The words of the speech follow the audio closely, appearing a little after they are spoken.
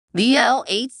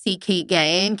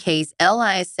BLACKPINK's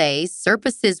LISA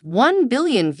surpasses 1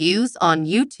 billion views on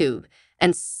YouTube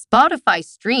and Spotify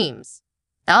streams.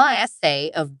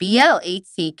 LISA of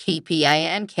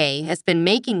BLACKPINK has been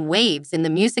making waves in the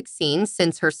music scene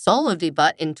since her solo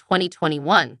debut in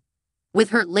 2021. With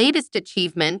her latest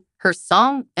achievement, her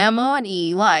song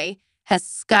 "MONEY" has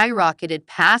skyrocketed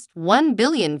past 1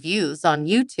 billion views on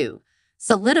YouTube,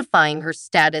 solidifying her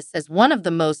status as one of the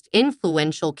most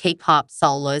influential K-pop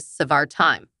soloists of our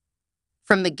time.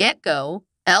 From the get-go,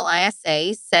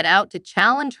 LISA set out to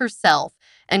challenge herself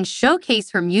and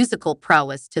showcase her musical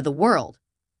prowess to the world.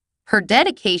 Her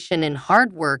dedication and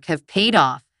hard work have paid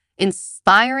off,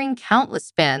 inspiring countless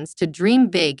fans to dream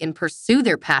big and pursue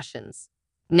their passions.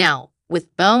 Now, with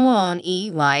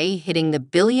 "MONEY" hitting the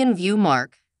billion-view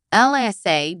mark,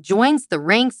 LISA joins the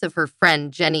ranks of her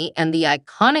friend Jennie and the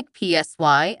iconic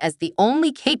PSY as the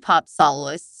only K-pop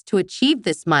soloists to achieve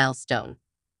this milestone.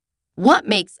 What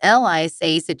makes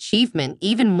LISA's achievement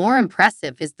even more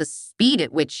impressive is the speed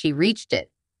at which she reached it.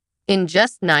 In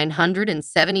just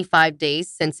 975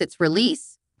 days since its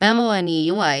release,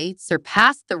 "MONEY"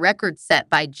 surpassed the record set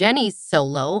by Jennie's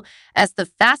Solo as the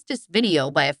fastest video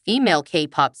by a female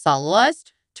K-pop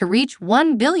soloist to reach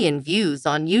 1 billion views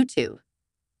on YouTube.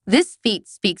 This feat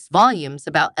speaks volumes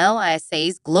about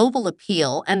LISA's global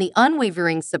appeal and the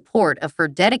unwavering support of her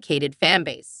dedicated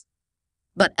fanbase.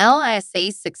 But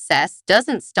LISA's success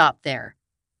doesn't stop there.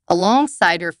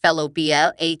 Alongside her fellow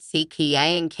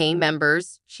BLACKPINK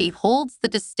members, she holds the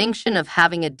distinction of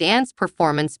having a dance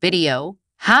performance video,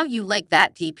 "How You Like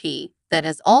That DP," that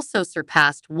has also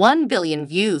surpassed 1 billion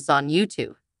views on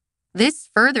YouTube. This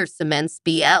further cements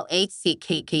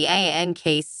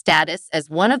BLACKPINK's status as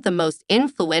one of the most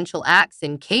influential acts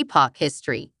in K-pop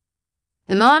history.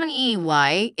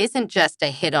 "MONEY" isn't just a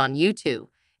hit on YouTube,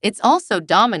 it's also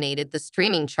dominated the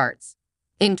streaming charts.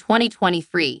 In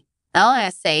 2023,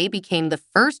 LISA became the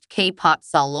first K-pop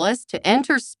soloist to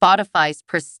enter Spotify's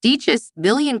prestigious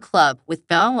Billion Club with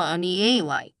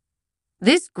 "MONEY."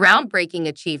 This groundbreaking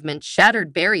achievement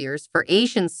shattered barriers for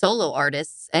Asian solo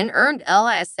artists and earned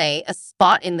LISA a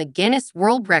spot in the Guinness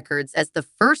World Records as the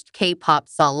first K-pop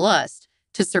soloist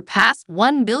to surpass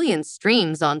 1 billion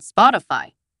streams on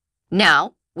Spotify.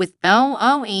 Now, with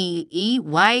 "MONEY"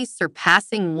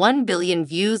 surpassing 1 billion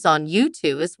views on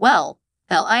YouTube as well,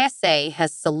 LISA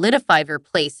has solidified her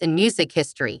place in music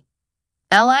history.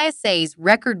 LISA's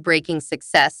record-breaking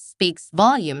success speaks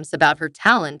volumes about her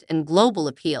talent and global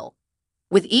appeal.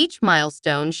 With each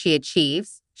milestone she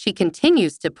achieves, she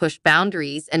continues to push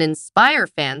boundaries and inspire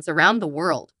fans around the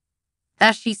world.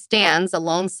 As she stands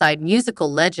alongside musical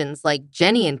legends like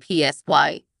Jennie and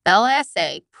PSY,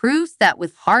 LISA proves that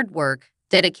with hard work,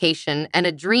 dedication, and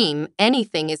a dream,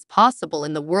 anything is possible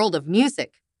in the world of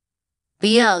music.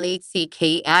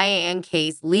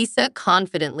 BLACKPINK's Lisa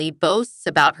confidently boasts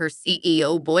about her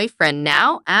CEO boyfriend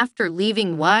now after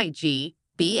leaving YG.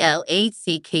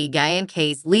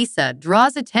 BLACKPINK's Lisa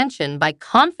draws attention by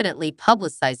confidently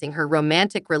publicizing her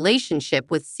romantic relationship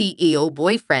with CEO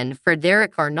boyfriend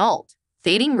Frederic Arnault.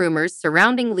 Dating rumors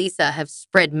surrounding Lisa have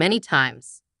spread many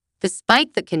times.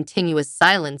 Despite the continuous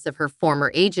silence of her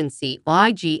former agency,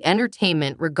 YG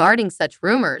Entertainment, regarding such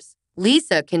rumors,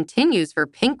 Lisa continues her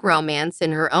pink romance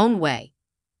in her own way.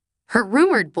 Her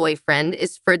rumored boyfriend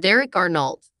is Frederic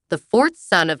Arnault, the fourth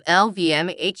son of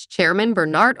LVMH chairman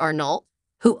Bernard Arnault,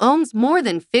 who owns more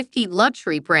than 50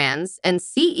 luxury brands and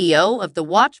CEO of the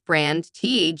watch brand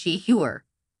TAG Heuer.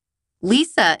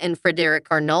 Lisa and Frederic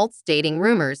Arnault's dating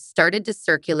rumors started to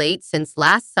circulate since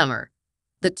last summer.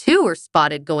 The two were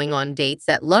spotted going on dates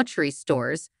at luxury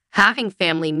stores, having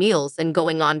family meals, and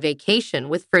going on vacation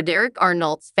with Frederic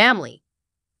Arnault's family.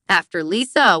 After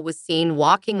Lisa was seen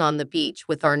walking on the beach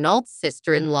with Arnault's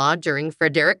sister-in-law during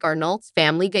Frederic Arnault's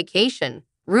family vacation,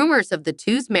 rumors of the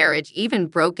two's marriage even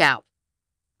broke out.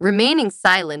 Remaining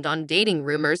silent on dating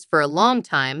rumors for a long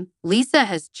time, Lisa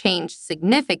has changed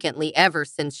significantly ever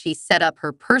since she set up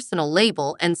her personal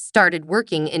label and started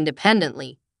working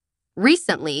independently.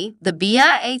 Recently, the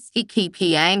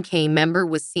BLACKPINK member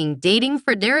was seen dating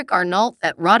Frederic Arnault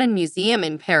at Rodin Museum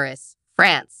in Paris,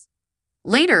 France.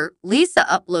 Later, Lisa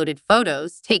uploaded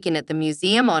photos taken at the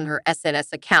museum on her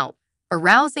SNS account,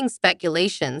 arousing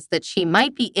speculations that she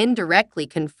might be indirectly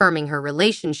confirming her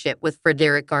relationship with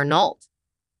Frederic Arnault.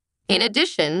 In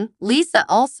addition, Lisa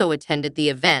also attended the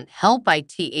event held by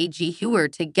TAG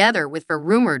Heuer together with her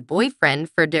rumored boyfriend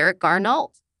Frederic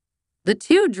Arnault. The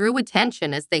two drew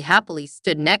attention as they happily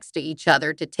stood next to each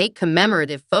other to take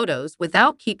commemorative photos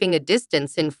without keeping a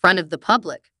distance in front of the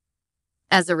public.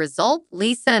 As a result,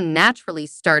 Lisa naturally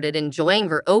started enjoying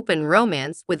her open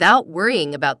romance without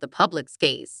worrying about the public's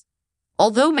gaze.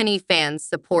 Although many fans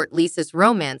support Lisa's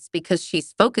romance because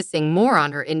she's focusing more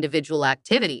on her individual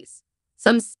activities,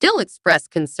 some still express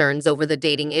concerns over the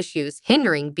dating issues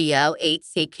hindering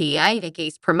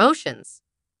BLACKPINK's promotions.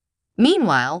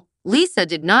 Meanwhile, Lisa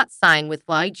did not sign with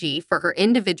YG for her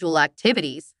individual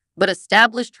activities, but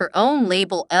established her own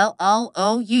label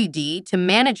LLOUD to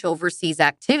manage overseas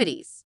activities.